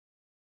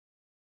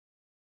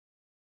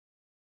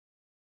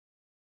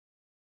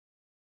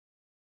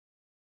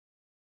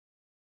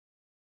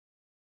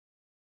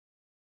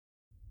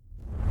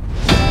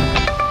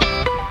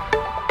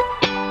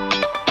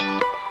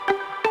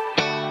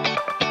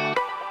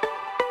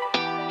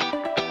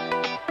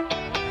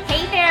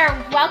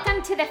there,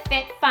 welcome to the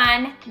Fit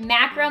Fun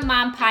Macro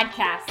Mom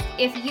Podcast.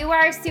 If you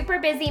are a super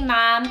busy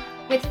mom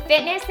with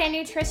fitness and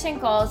nutrition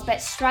goals but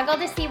struggle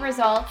to see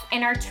results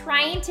and are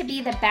trying to be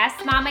the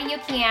best mama you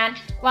can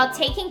while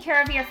taking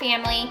care of your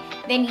family,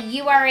 then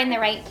you are in the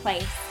right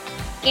place.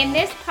 In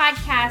this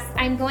podcast,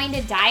 I'm going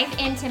to dive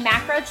into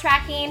macro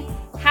tracking,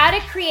 how to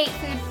create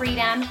food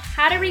freedom,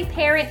 how to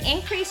repair and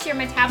increase your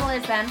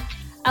metabolism,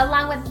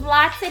 along with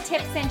lots of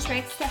tips and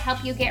tricks to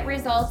help you get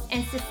results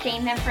and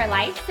sustain them for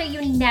life so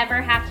you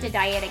never have to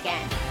diet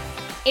again.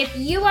 If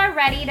you are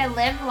ready to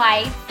live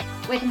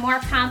life with more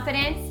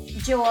confidence,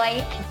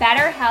 joy,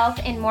 better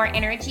health, and more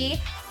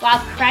energy while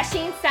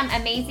crushing some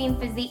amazing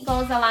physique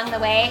goals along the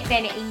way,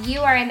 then you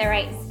are in the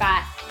right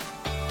spot.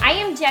 I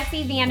am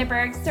Jessie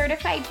Vandenberg,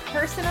 certified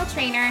personal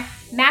trainer,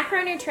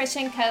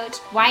 macronutrition coach,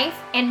 wife,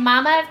 and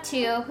mama of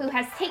two who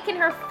has taken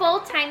her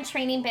full-time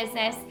training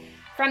business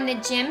from the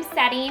gym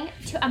setting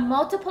to a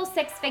multiple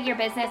six-figure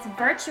business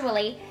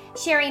virtually,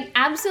 sharing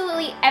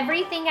absolutely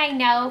everything I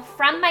know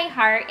from my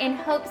heart in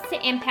hopes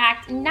to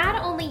impact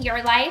not only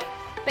your life,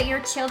 but your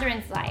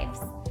children's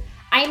lives.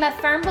 I am a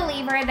firm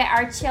believer that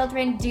our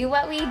children do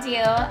what we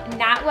do,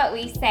 not what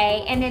we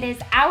say, and it is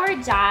our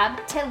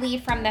job to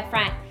lead from the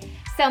front.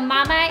 So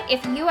mama,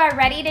 if you are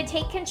ready to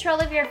take control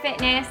of your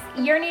fitness,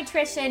 your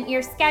nutrition,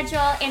 your schedule,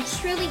 and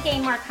truly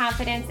gain more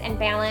confidence and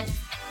balance,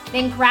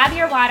 then grab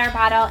your water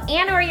bottle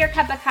and or your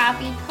cup of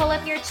coffee, pull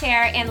up your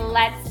chair, and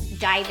let's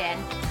dive in.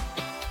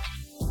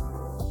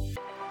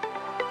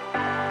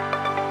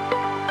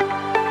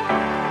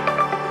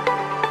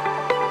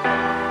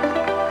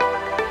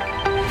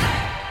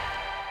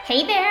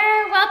 Hey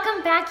there,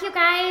 welcome back you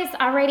guys.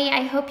 Already,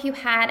 I hope you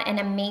had an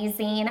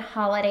amazing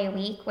holiday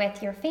week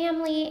with your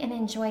family and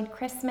enjoyed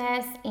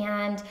Christmas.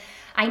 And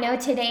I know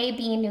today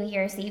being New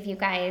Year's Eve, you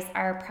guys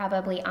are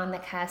probably on the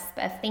cusp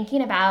of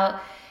thinking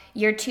about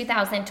your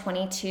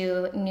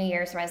 2022 New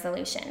Year's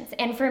resolutions.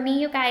 And for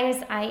me, you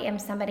guys, I am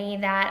somebody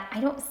that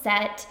I don't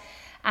set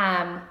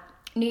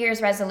New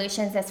Year's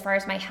resolutions as far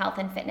as my health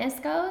and fitness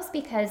goes,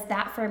 because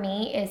that for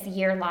me is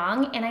year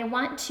long. And I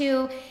want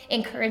to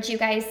encourage you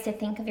guys to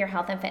think of your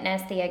health and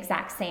fitness the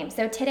exact same.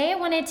 So today I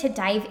wanted to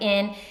dive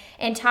in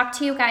and talk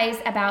to you guys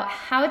about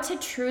how to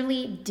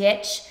truly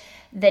ditch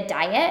the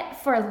diet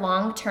for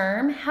long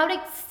term, how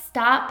to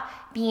stop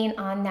being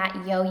on that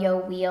yo-yo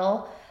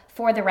wheel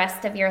for the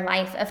rest of your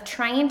life of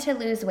trying to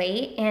lose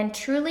weight and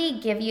truly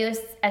give you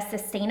a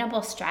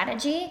sustainable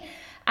strategy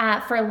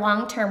for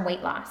long-term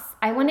weight loss.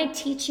 I want to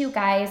teach you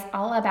guys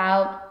all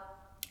about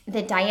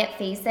the diet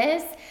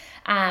phases,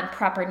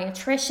 proper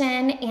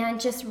nutrition, and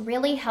just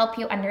really help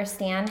you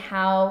understand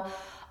how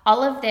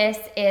all of this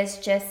is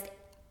just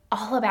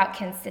all about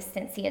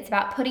consistency. It's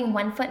about putting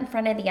one foot in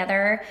front of the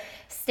other,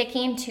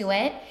 sticking to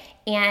it,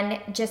 and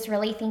just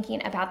really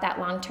thinking about that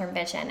long-term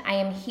vision. I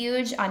am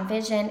huge on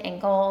vision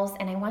and goals,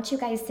 and I want you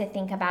guys to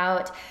think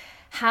about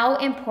how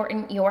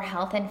important your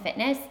health and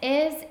fitness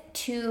is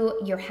to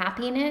your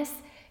happiness,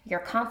 your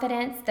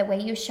confidence, the way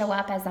you show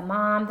up as a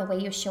mom, the way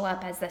you show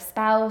up as a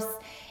spouse,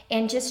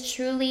 and just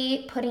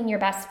truly putting your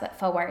best foot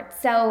forward.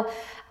 So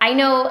I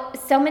know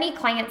so many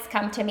clients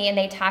come to me and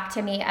they talk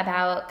to me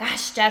about,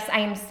 gosh, Jess, I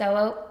am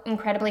so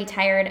incredibly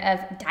tired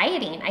of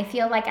dieting. I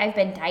feel like I've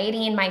been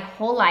dieting my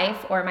whole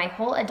life or my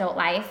whole adult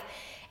life,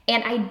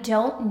 and I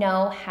don't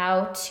know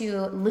how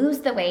to lose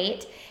the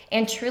weight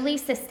and truly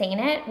sustain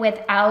it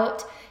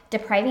without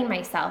depriving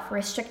myself,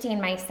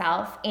 restricting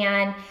myself,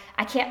 and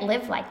I can't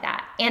live like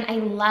that. And I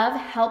love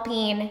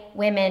helping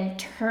women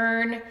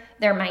turn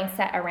their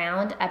mindset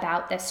around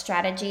about this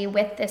strategy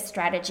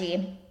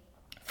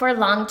for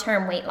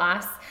long-term weight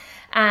loss.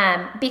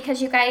 Because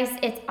you guys,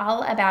 it's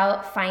all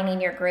about finding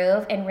your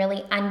groove and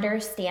really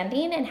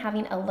understanding and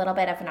having a little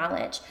bit of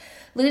knowledge.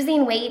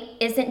 Losing weight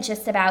isn't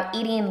just about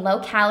eating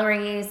low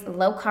calories,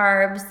 low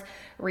carbs,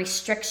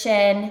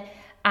 restriction.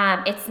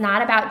 It's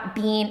not about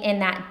being in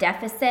that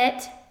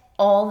deficit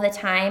all the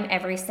time,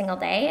 every single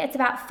day. It's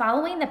about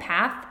following the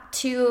path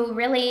to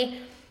really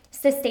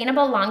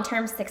sustainable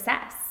long-term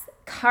success.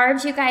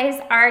 Carbs, you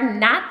guys, are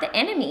not the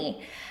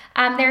enemy.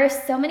 There are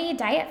so many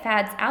diet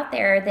fads out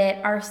there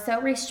that are so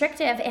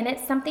restrictive, and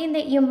it's something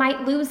that you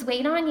might lose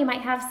weight on, you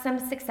might have some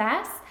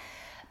success,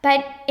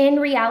 but in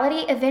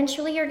reality,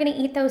 eventually you're going to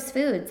eat those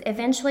foods.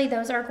 Eventually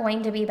those are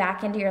going to be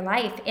back into your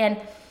life. And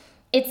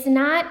it's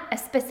not a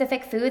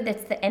specific food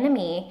that's the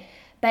enemy,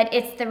 but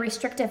it's the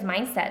restrictive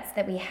mindsets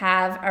that we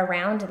have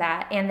around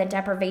that and the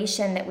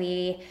deprivation that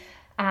we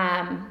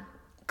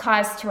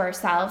cause to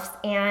ourselves,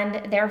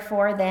 and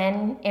therefore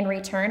then in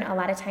return a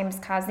lot of times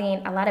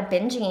causing a lot of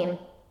binging.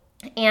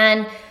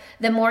 And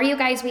the more you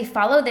guys we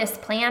follow this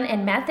plan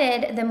and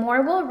method, the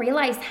more we'll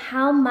realize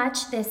how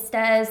much this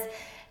does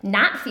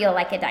not feel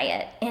like a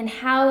diet, and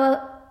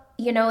how,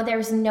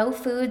 there's no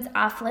foods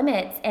off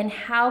limits, and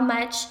how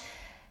much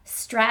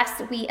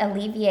stress we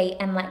alleviate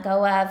and let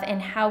go of,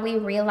 and how we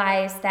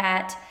realize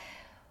that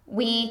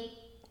we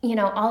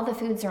all the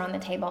foods are on the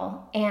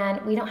table,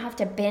 and we don't have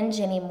to binge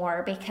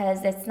anymore,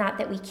 because it's not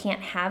that we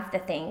can't have the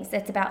things.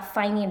 It's about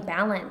finding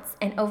balance.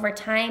 And over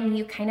time,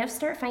 you kind of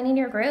start finding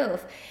your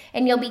groove,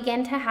 and you'll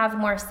begin to have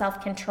more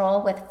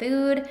self-control with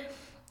food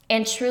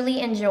and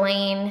truly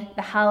enjoying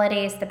the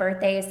holidays, the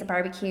birthdays, the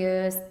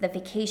barbecues, the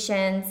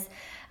vacations,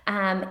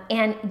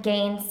 and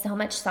gain so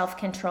much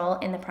self-control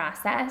in the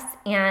process.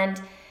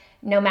 And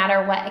no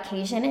matter what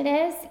occasion it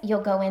is,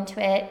 you'll go into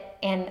it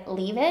and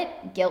leave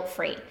it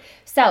guilt-free.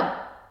 So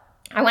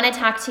I want to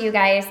talk to you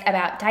guys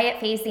about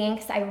diet phasing,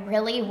 because I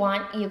really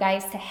want you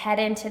guys to head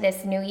into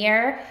this new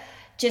year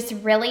just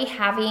really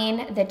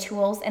having the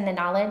tools and the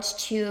knowledge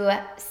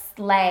to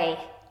slay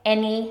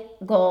any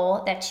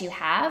goal that you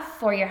have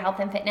for your health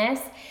and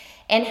fitness,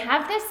 and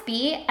have this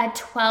be a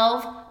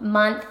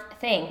 12-month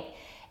thing.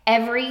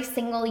 Every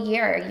single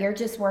year, you're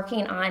just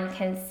working on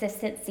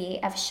consistency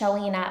of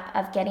showing up,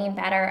 of getting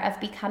better, of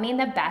becoming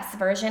the best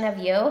version of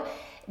you,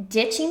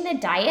 ditching the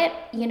diet,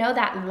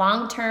 that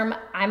long-term,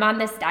 I'm on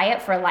this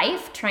diet for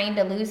life, trying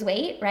to lose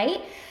weight,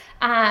 right?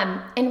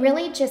 And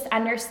really just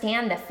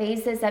understand the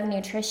phases of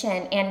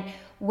nutrition and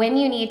when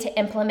you need to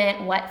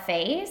implement what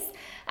phase.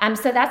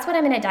 So that's what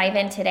I'm going to dive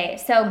in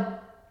today. So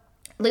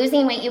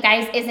losing weight, you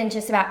guys, isn't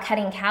just about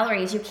cutting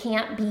calories. You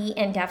can't be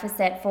in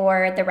deficit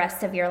for the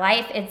rest of your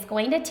life. It's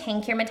going to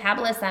tank your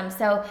metabolism.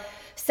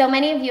 So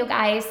many of you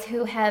guys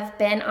who have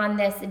been on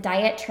this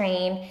diet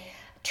train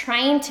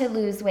trying to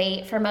lose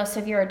weight for most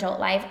of your adult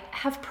life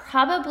have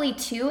probably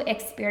too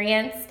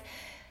experienced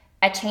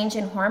a change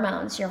in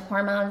hormones. Your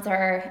hormones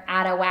are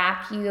out of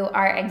whack. You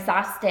are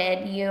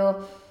exhausted.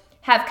 You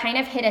have kind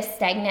of hit a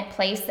stagnant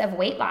place of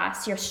weight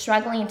loss. You're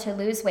struggling to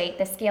lose weight.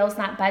 The scale's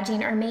not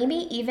budging, or maybe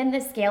even the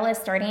scale is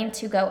starting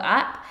to go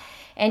up.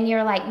 And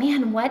you're like,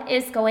 man, what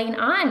is going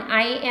on?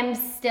 I am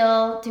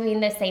still doing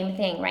the same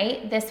thing,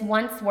 right? This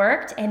once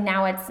worked and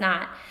now it's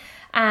not.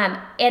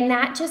 And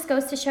that just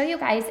goes to show you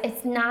guys,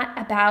 it's not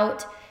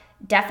about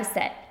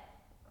deficit.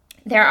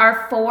 There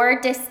are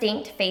 4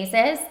 distinct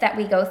phases that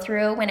we go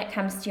through when it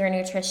comes to your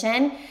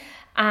nutrition,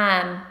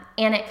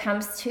 and it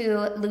comes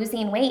to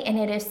losing weight. And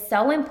it is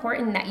so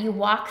important that you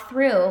walk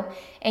through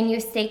and you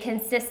stay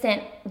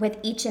consistent with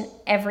each and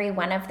every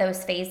one of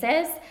those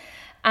phases.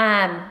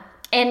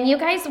 And you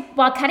guys,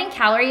 while cutting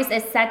calories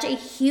is such a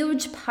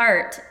huge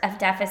part of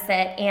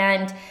deficit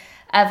and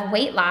of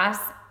weight loss,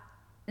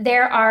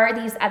 there are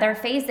these other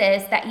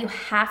phases that you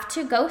have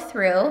to go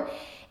through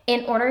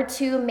in order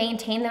to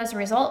maintain those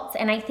results.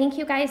 And I think,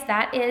 you guys,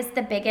 that is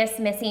the biggest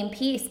missing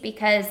piece,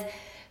 because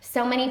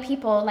so many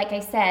people, like I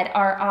said,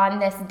 are on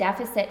this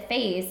deficit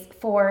phase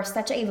for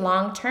such a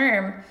long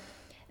term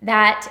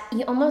that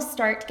you almost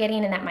start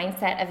getting in that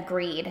mindset of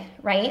greed,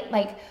 right?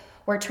 Like,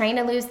 we're trying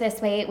to lose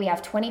this weight. We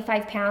have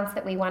 25 pounds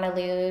that we want to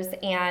lose,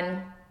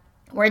 and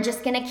we're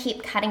just going to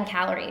keep cutting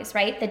calories,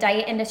 right? The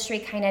diet industry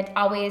kind of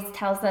always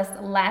tells us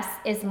less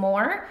is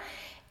more.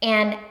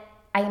 And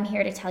I am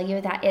here to tell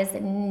you that is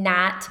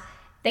not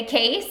the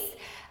case.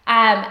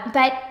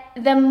 But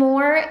the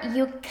more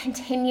you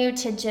continue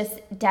to just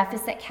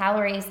deficit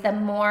calories, the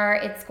more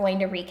it's going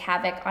to wreak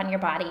havoc on your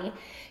body,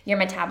 your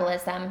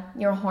metabolism,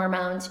 your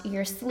hormones,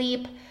 your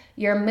sleep,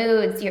 your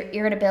moods, your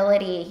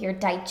irritability, your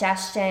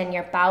digestion,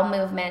 your bowel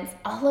movements.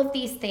 All of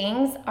these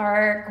things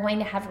are going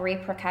to have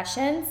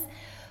repercussions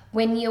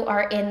when you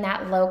are in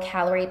that low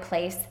calorie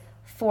place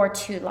for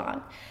too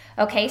long.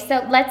 Okay,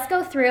 so let's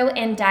go through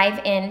and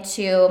dive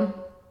into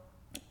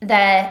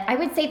I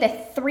would say the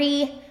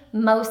 3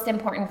 most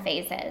important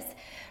phases,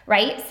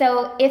 right?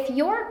 So if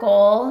your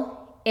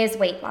goal is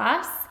weight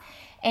loss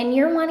and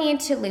you're wanting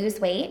to lose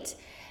weight,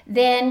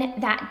 then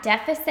that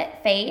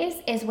deficit phase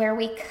is where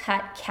we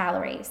cut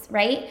calories,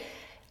 right?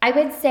 I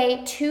would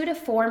say 2 to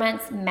 4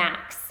 months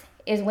max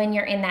is when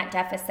you're in that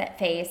deficit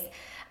phase.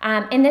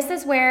 And this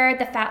is where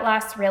the fat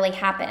loss really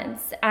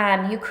happens.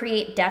 You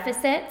create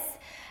deficits.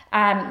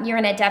 You're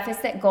in a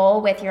deficit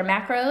goal with your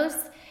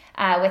macros,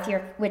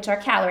 which are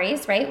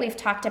calories, right? We've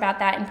talked about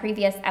that in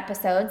previous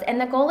episodes. And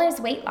the goal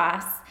is weight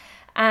loss.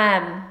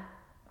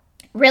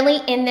 Really,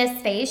 in this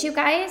phase, you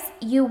guys,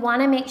 you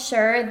want to make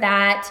sure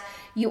that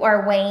you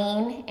are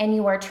weighing and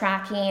you are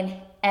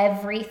tracking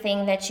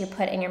everything that you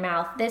put in your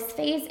mouth. This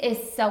phase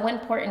is so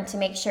important to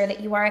make sure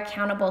that you are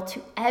accountable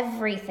to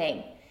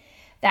everything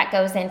that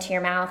goes into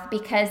your mouth,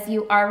 because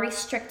you are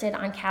restricted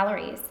on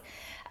calories.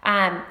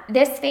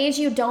 This phase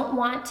you don't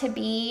want to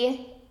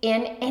be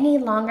in any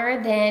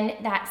longer than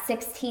that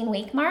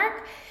 16-week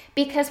mark,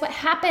 because what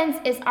happens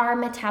is our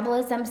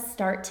metabolisms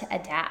start to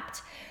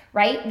adapt,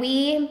 right?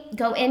 We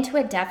go into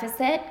a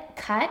deficit,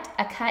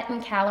 a cut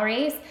in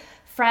calories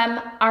from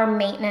our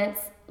maintenance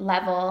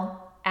level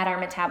at our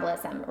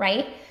metabolism,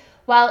 right?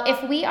 Well,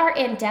 if we are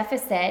in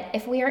deficit,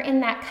 if we are in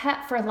that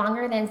cut for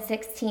longer than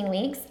 16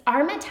 weeks,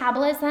 our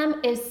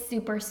metabolism is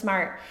super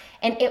smart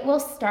and it will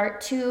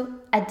start to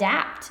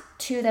adapt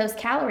to those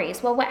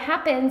calories. Well, what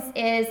happens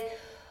is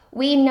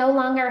we no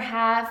longer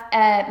have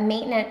a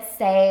maintenance,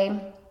 say,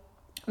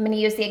 I'm going to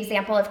use the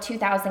example of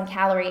 2,000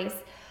 calories.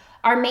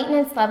 Our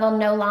maintenance level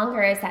no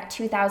longer is at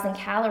 2,000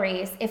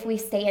 calories if we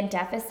stay in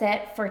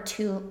deficit for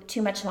too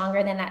much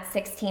longer than that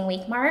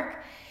 16-week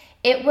mark.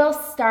 It will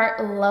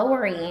start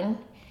lowering,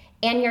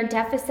 and your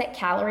deficit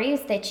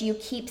calories that you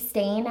keep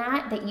staying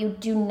at, that you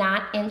do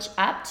not inch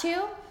up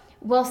to,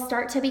 will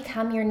start to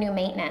become your new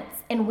maintenance.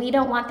 And we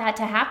don't want that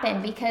to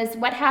happen, because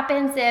what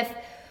happens if,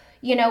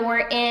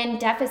 we're in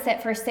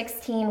deficit for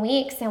 16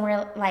 weeks and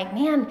we're like,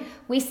 man,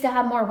 we still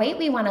have more weight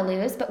we want to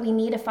lose, but we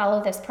need to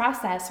follow this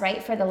process,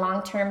 right, for the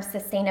long-term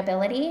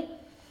sustainability.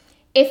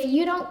 If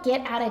you don't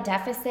get out of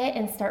deficit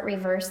and start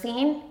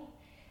reversing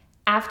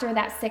after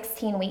that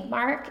 16-week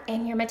mark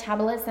and your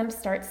metabolism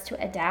starts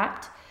to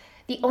adapt,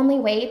 the only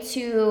way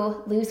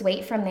to lose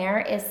weight from there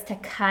is to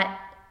cut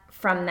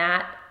from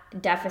that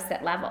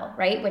deficit level,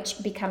 right,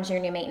 which becomes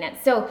your new maintenance.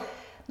 So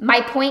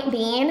my point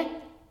being,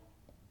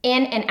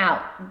 in and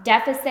out.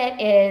 Deficit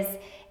is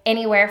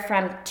anywhere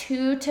from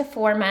 2 to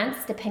 4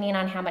 months, depending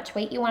on how much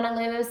weight you want to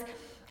lose.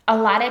 A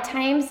lot of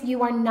times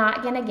you are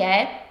not going to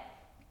get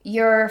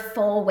your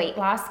full weight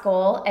loss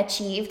goal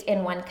achieved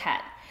in one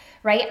cut,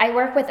 right? I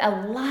work with a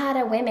lot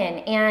of women,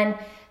 and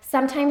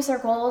sometimes their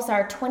goals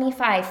are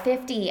 25,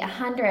 50,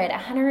 100,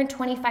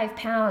 125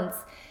 pounds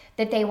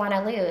that they want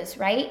to lose,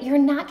 right? You're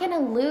not going to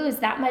lose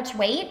that much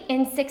weight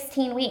in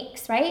 16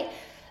 weeks, right?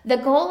 The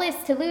goal is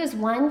to lose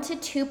 1 to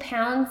 2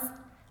 pounds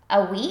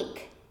a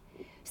week.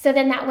 So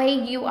then that way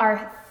you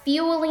are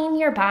fueling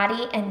your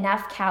body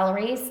enough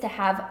calories to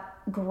have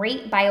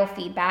great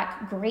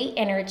biofeedback, great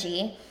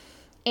energy,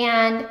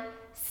 and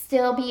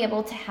still be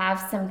able to have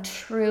some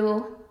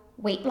true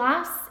weight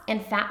loss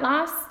and fat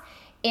loss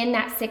in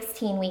that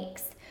 16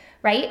 weeks,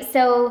 right?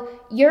 So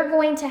you're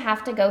going to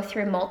have to go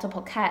through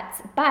multiple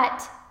cuts,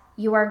 but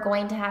you are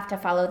going to have to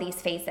follow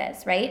these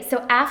phases, right?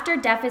 So after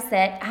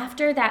deficit,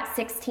 after that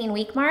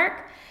 16-week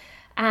mark,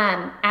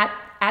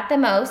 at the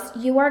most,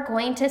 you are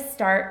going to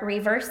start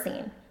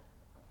reversing.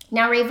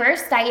 Now,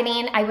 reverse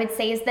dieting, I would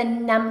say, is the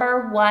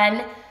number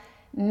one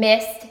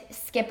missed,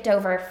 skipped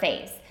over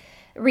phase.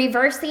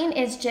 Reversing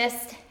is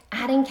just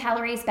adding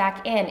calories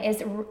back in, is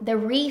the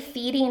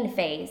refeeding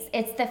phase.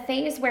 It's the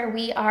phase where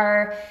we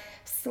are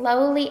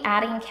slowly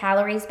adding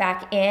calories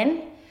back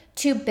in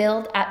to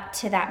build up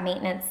to that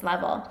maintenance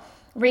level.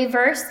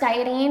 Reverse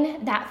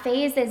dieting, that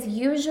phase is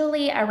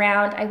usually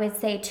around, I would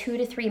say, 2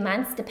 to 3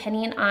 months,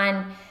 depending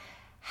on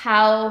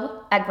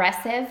how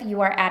aggressive you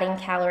are adding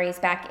calories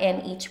back in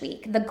each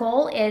week. The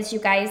goal is, you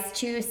guys,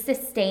 to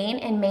sustain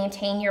and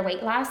maintain your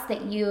weight loss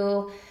that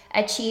you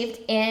achieved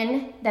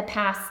in the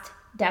past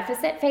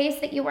deficit phase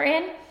that you were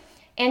in,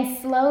 and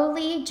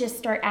slowly just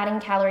start adding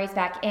calories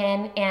back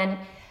in and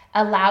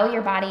allow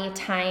your body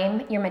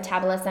time, your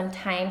metabolism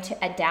time, to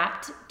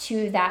adapt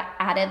to that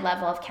added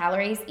level of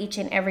calories each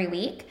and every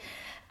week,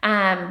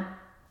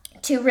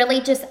 to really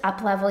just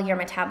up level your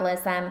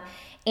metabolism.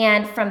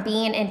 And from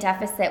being in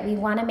deficit, we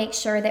want to make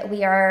sure that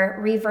we are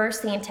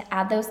reversing to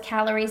add those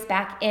calories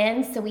back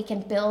in so we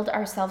can build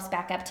ourselves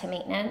back up to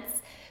maintenance.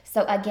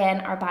 So again,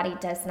 our body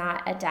does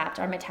not adapt,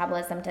 our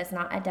metabolism does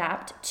not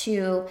adapt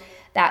to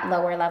that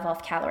lower level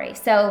of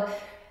calories. So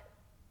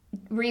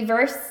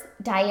reverse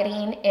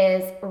dieting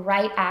is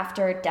right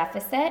after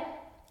deficit,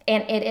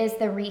 and it is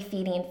the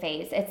refeeding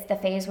phase. It's the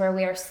phase where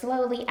we are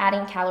slowly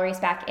adding calories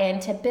back in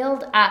to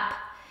build up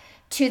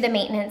to the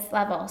maintenance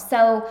level.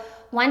 So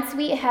once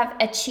we have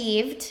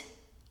achieved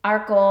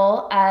our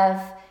goal of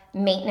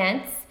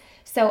maintenance,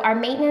 so our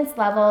maintenance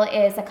level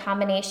is a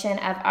combination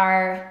of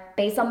our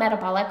basal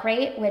metabolic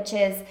rate, which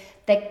is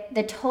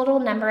the total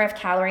number of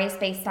calories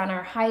based on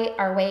our height,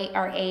 our weight,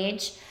 our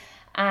age,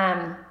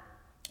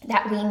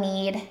 that we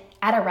need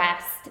at a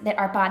rest, that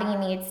our body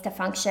needs to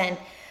function.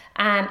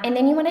 And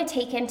then you want to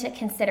take into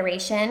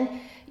consideration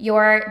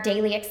your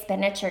daily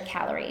expenditure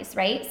calories,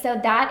 right? So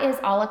that is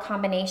all a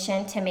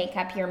combination to make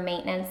up your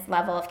maintenance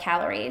level of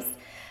calories.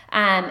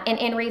 And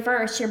in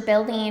reverse, you're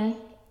building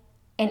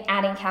and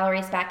adding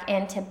calories back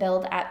in to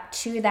build up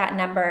to that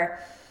number.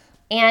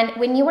 And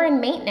when you are in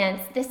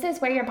maintenance, this is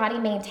where your body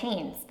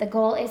maintains. The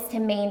goal is to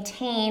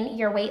maintain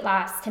your weight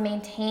loss, to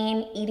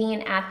maintain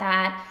eating at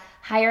that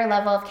higher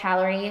level of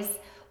calories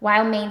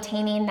while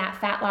maintaining that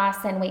fat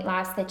loss and weight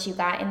loss that you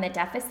got in the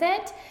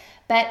deficit.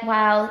 But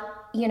while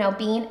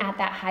being at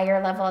that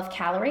higher level of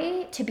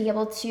calorie, to be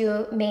able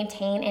to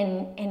maintain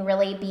and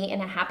really be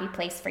in a happy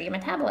place for your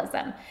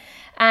metabolism.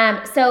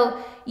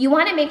 So you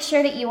want to make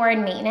sure that you are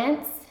in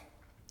maintenance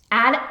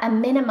at a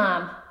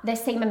minimum the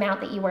same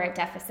amount that you were at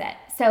deficit.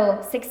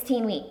 So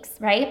 16 weeks,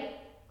 right?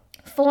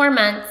 4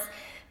 months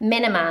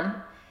minimum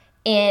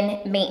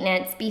in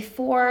maintenance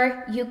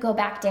before you go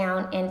back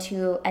down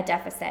into a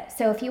deficit.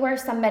 So if you are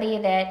somebody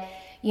that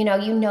you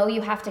know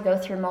you have to go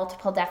through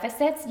multiple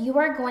deficits, you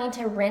are going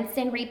to rinse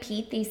and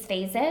repeat these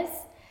phases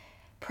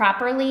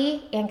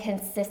properly and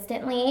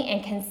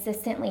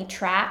consistently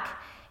track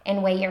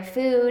and weigh your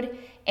food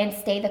and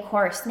stay the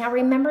course. Now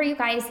remember, you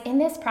guys, in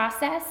this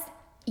process,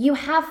 you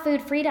have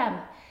food freedom.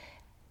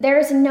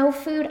 There's no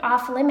food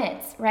off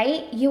limits,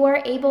 right? You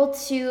are able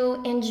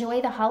to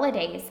enjoy the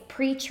holidays,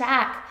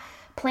 pre-track,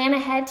 Plan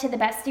ahead to the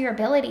best of your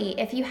ability.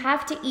 If you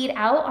have to eat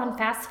out on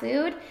fast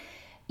food,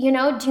 do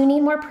you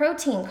need more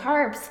protein,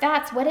 carbs,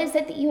 fats? What is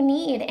it that you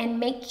need? And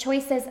make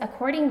choices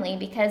accordingly,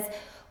 because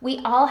we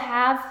all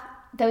have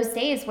those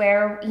days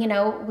where,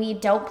 we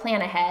don't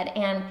plan ahead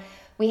and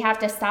we have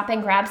to stop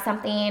and grab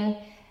something,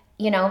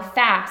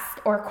 fast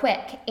or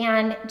quick,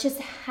 and just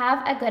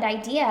have a good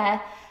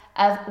idea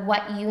of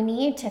what you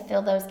need to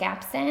fill those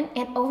gaps in.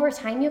 And over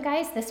time, you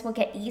guys, this will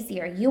get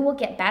easier. You will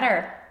get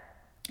better.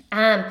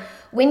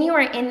 When you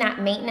are in that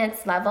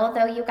maintenance level,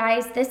 though, you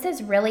guys, this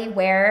is really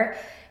where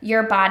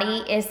your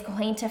body is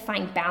going to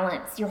find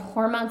balance. Your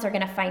hormones are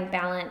going to find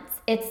balance.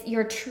 It's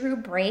your true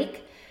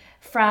break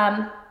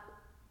from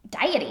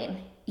dieting.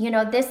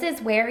 This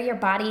is where your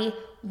body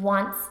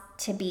wants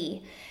to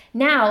be.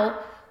 Now,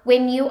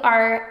 when you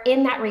are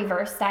in that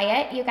reverse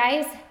diet, you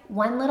guys,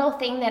 one little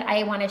thing that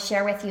I want to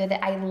share with you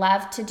that I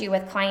love to do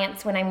with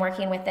clients when I'm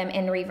working with them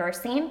in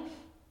reversing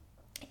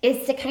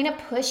is to kind of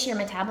push your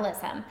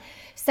metabolism.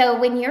 So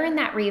when you're in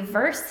that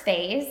reverse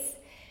phase,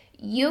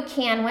 you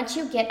can, once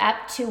you get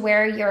up to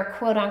where your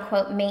quote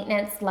unquote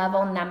maintenance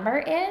level number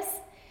is,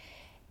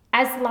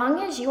 as long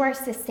as you are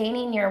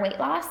sustaining your weight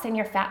loss and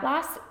your fat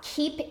loss,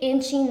 keep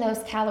inching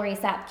those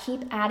calories up,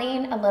 keep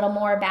adding a little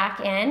more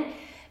back in,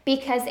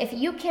 because if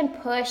you can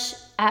push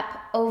up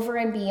over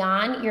and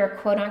beyond your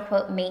quote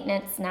unquote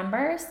maintenance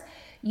numbers,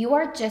 you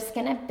are just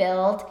gonna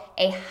build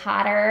a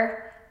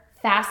hotter,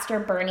 faster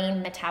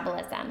burning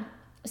metabolism.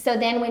 So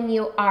then when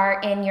you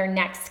are in your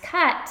next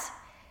cut,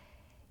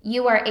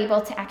 you are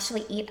able to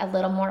actually eat a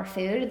little more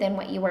food than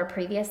what you were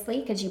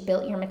previously, because you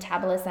built your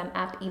metabolism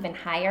up even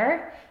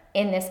higher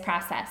in this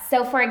process.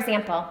 So for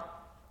example,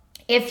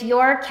 if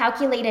your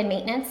calculated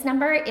maintenance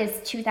number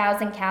is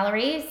 2,000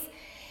 calories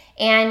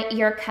and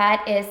your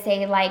cut is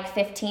say like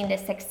 1,500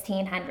 to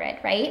 1,600,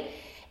 right?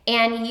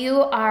 And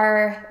you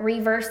are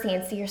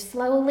reversing, so you're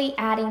slowly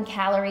adding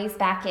calories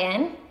back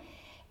in,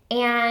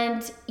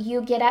 and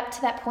you get up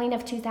to that point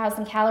of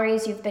 2,000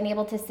 calories, you've been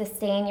able to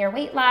sustain your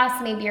weight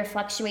loss, maybe you're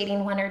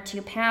fluctuating 1 or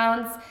 2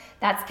 pounds,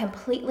 that's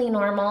completely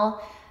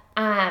normal.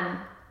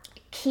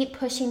 Keep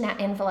pushing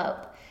that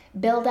envelope.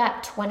 Build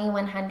up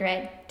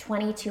 2,100,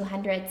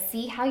 2,200,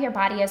 see how your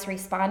body is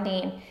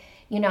responding,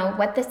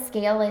 what the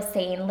scale is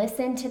saying,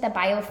 listen to the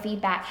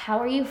biofeedback, how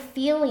are you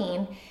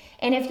feeling?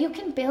 And if you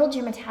can build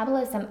your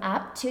metabolism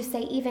up to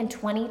say even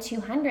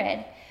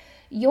 2,200,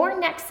 your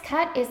next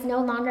cut is no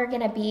longer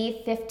going to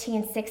be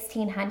 1,500,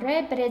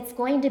 1,600, but it's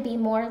going to be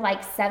more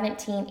like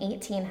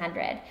 1,700,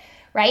 1,800,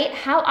 right?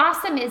 How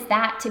awesome is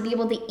that to be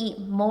able to eat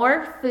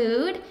more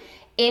food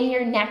in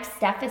your next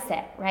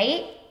deficit,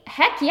 right?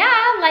 Heck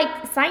yeah,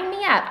 like sign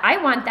me up. I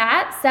want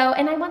that.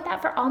 And I want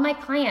that for all my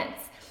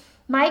clients.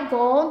 My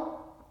goal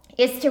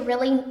is to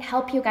really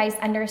help you guys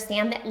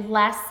understand that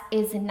less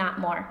is not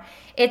more.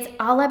 It's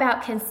all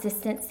about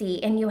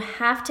consistency, and you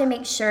have to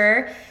make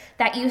sure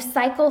that you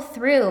cycle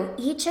through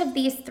each of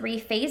these 3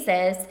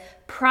 phases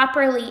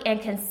properly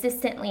and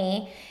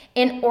consistently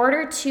in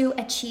order to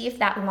achieve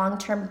that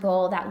long-term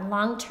goal, that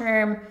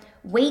long-term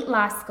weight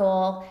loss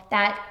goal,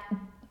 that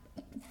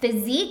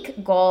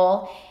physique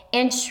goal,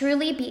 and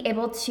truly be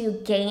able to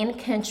gain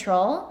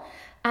control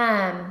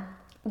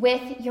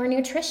with your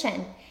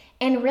nutrition.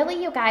 And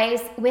really, you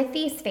guys, with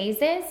these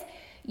phases,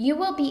 you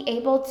will be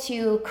able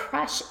to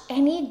crush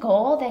any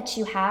goal that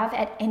you have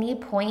at any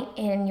point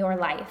in your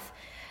life.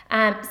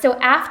 So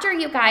after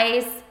you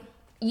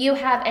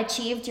have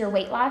achieved your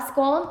weight loss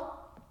goal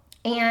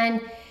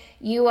and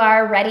you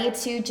are ready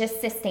to just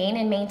sustain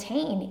and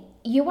maintain,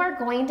 you are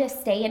going to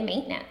stay in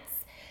maintenance.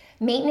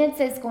 Maintenance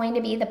is going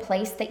to be the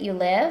place that you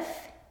live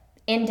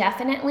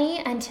indefinitely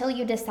until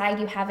you decide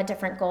you have a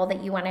different goal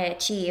that you want to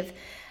achieve.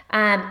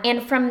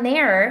 And from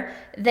there,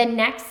 the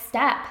next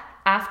step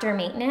after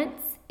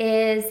maintenance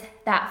is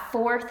that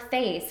 4th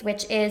phase,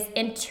 which is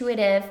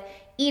intuitive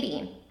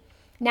eating.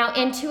 Now,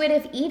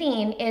 intuitive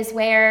eating is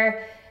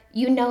where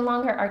you no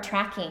longer are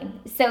tracking.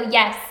 So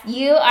yes,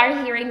 you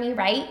are hearing me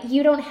right.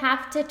 You don't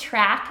have to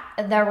track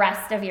the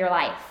rest of your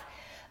life.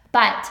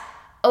 But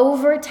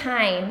over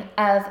time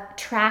of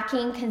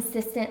tracking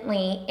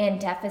consistently in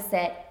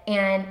deficit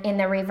and in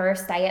the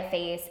reverse diet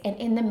phase and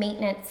in the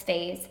maintenance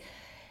phase,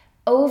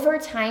 over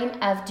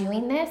time of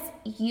doing this,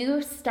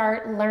 you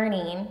start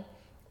learning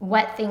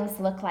what things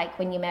look like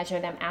when you measure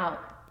them out,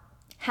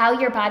 how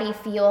your body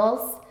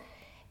feels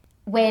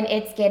when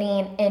it's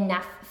getting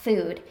enough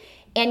food.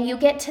 And you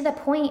get to the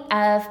point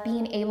of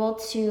being able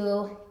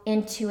to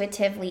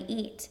intuitively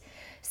eat.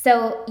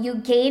 So you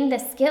gain the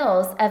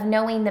skills of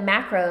knowing the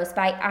macros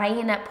by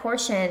eyeing up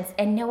portions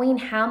and knowing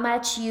how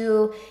much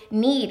you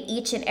need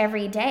each and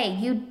every day.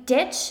 You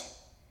ditch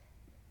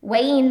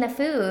weighing the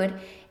food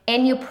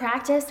and you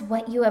practice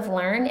what you have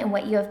learned and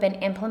what you have been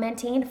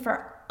implementing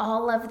for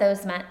all of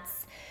those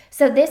months.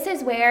 So this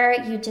is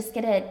where you just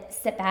get to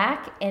sit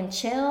back and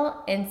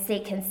chill and stay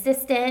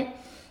consistent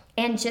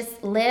and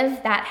just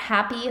live that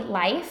happy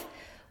life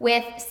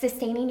with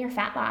sustaining your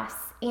fat loss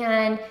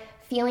and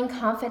feeling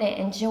confident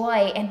and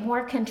joy and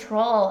more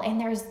control. And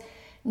there's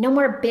no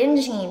more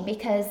binging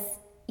because,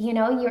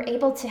 you're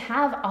able to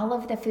have all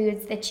of the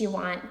foods that you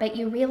want, but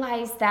you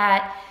realize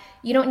that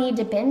you don't need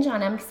to binge on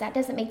them because that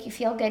doesn't make you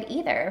feel good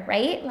either,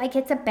 right? Like,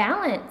 it's a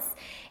balance.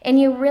 And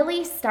you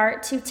really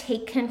start to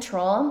take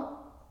control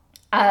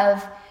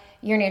of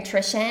your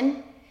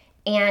nutrition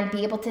and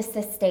be able to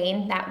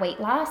sustain that weight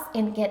loss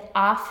and get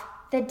off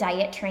the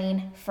diet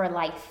train for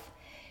life.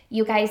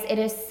 You guys, it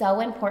is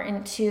so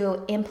important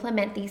to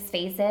implement these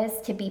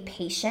phases, to be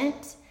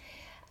patient.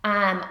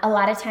 A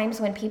lot of times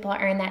when people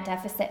are in that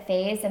deficit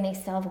phase and they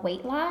still have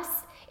weight loss,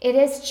 it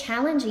is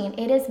challenging.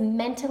 It is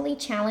mentally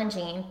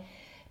challenging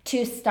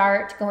to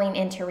start going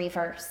into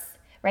reverse,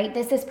 right?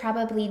 This is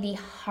probably the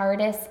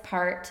hardest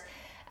part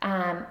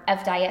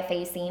of diet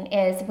phasing,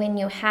 is when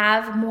you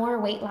have more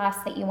weight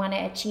loss that you want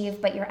to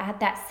achieve, but you're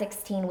at that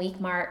 16-week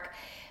mark.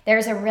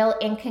 There's a real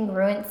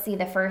incongruency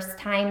the first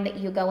time that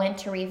you go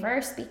into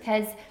reverse,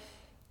 because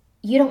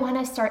you don't want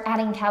to start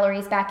adding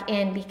calories back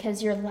in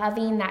because you're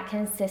loving that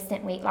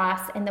consistent weight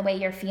loss and the way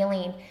you're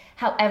feeling.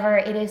 However,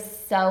 it is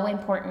so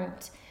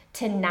important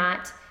to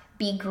not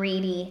be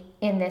greedy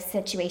in this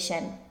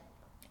situation.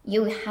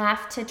 You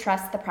have to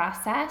trust the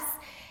process,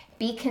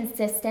 be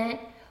consistent,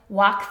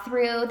 walk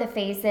through the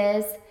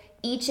phases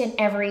each and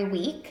every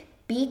week,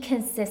 be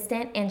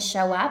consistent and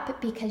show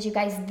up, because you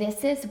guys,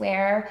 this is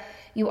where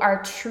you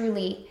are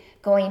truly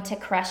going to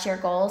crush your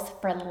goals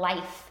for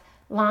life.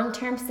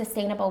 Long-term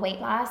sustainable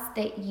weight loss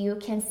that you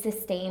can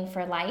sustain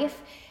for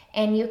life,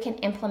 and you can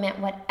implement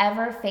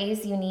whatever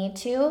phase you need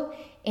to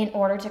in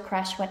order to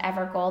crush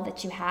whatever goal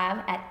that you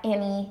have at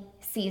any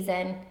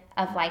season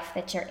of life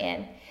that you're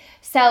in.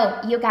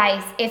 So you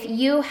guys, if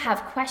you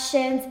have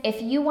questions,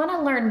 if you want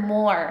to learn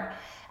more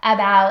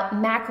about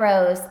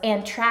macros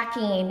and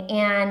tracking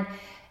and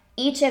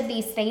each of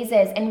these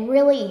phases, and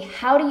really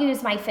how to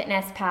use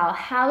MyFitnessPal,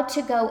 how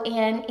to go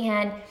in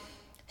and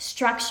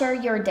structure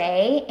your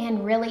day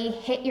and really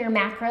hit your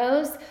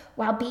macros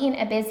while being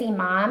a busy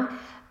mom,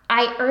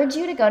 I urge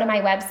you to go to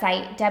my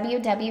website,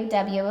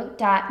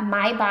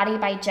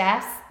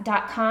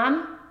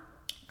 www.mybodybyjess.com.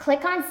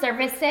 Click on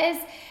services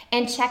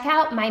and check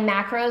out my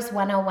Macros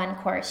 101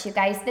 course. You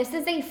guys, this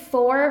is a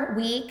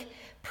 4-week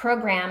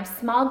program,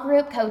 small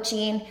group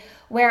coaching,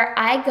 where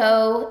I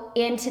go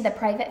into the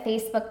private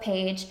Facebook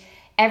page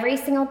every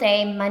single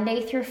day,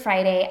 Monday through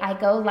Friday. I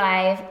go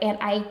live and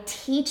I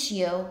teach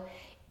you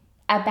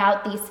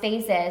about these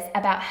phases,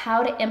 about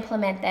how to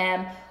implement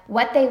them,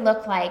 what they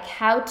look like,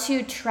 how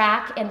to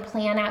track and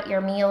plan out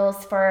your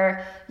meals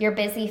for your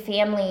busy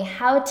family,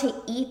 how to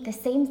eat the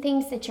same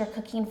things that you're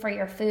cooking for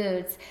your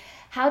foods,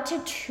 how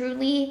to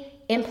truly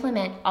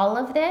implement all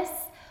of this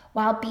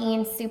while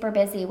being super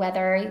busy,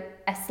 whether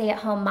a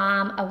stay-at-home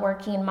mom, a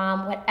working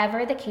mom,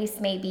 whatever the case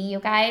may be. You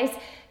guys,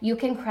 you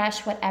can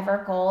crush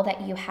whatever goal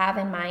that you have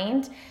in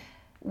mind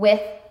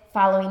with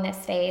following this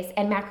phase.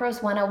 And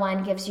Macros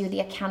 101 gives you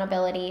the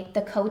accountability,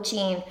 the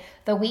coaching,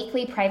 the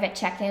weekly private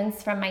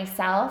check-ins from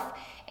myself,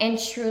 and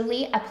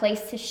truly a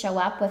place to show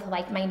up with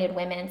like-minded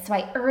women. So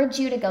I urge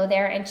you to go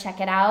there and check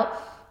it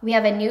out. We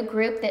have a new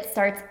group that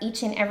starts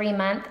each and every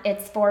month.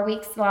 It's 4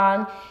 weeks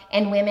long,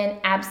 and women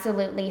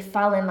absolutely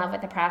fall in love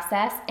with the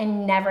process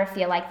and never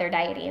feel like they're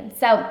dieting.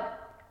 So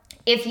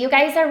if you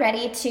guys are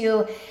ready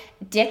to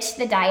ditch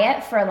the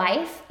diet for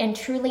life and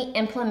truly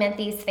implement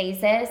these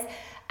phases,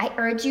 I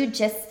urge you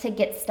just to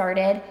get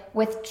started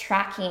with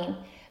tracking.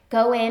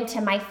 Go into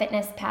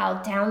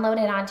MyFitnessPal,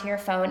 download it onto your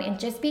phone, and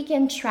just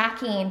begin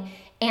tracking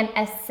and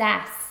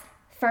assess,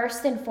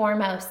 first and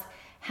foremost,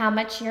 how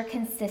much you're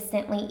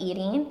consistently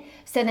eating.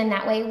 So then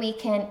that way we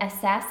can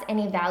assess and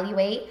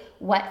evaluate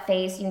what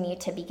phase you need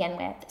to begin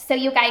with. So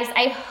you guys,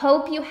 I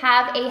hope you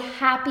have a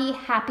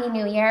happy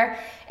new year,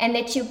 and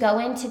that you go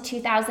into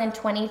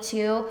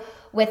 2022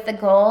 with the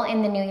goal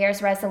in the New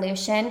Year's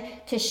resolution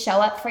to show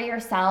up for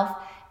yourself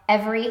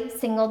every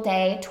single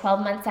day, 12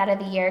 months out of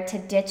the year, to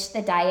ditch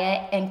the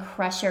diet and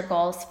crush your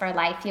goals for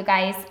life. You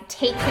guys,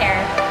 take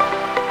care.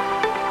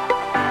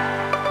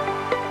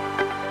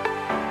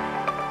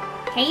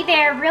 Hey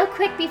there, real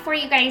quick before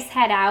you guys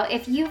head out,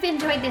 if you've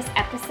enjoyed this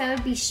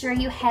episode, be sure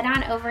you head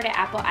on over to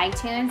Apple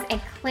iTunes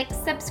and click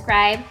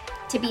subscribe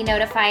to be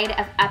notified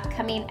of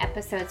upcoming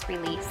episodes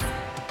release.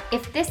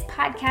 If this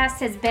podcast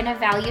has been of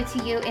value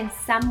to you in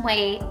some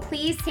way,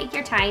 please take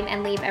your time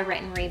and leave a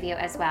written review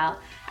as well.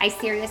 I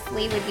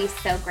seriously would be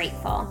so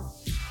grateful.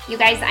 You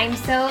guys, I'm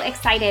so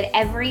excited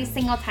every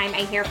single time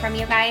I hear from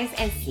you guys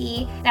and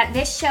see that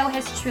this show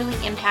has truly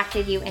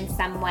impacted you in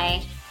some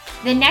way.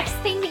 The next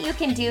thing that you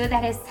can do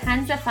that is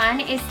tons of fun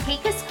is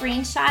take a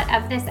screenshot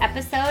of this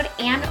episode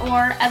and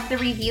or of the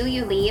review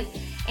you leave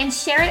and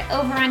share it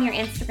over on your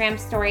Instagram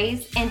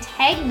stories and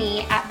tag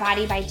me at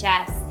Body by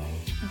Jess.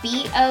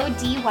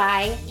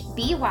 BODYBYJESS.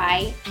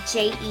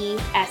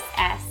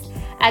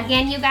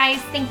 Again, you guys,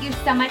 thank you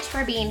so much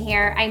for being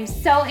here. I'm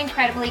so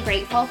incredibly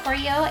grateful for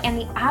you and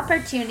the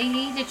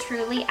opportunity to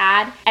truly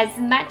add as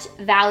much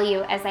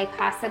value as I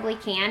possibly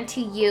can to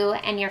you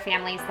and your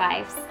family's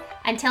lives.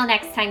 Until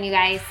next time, you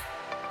guys.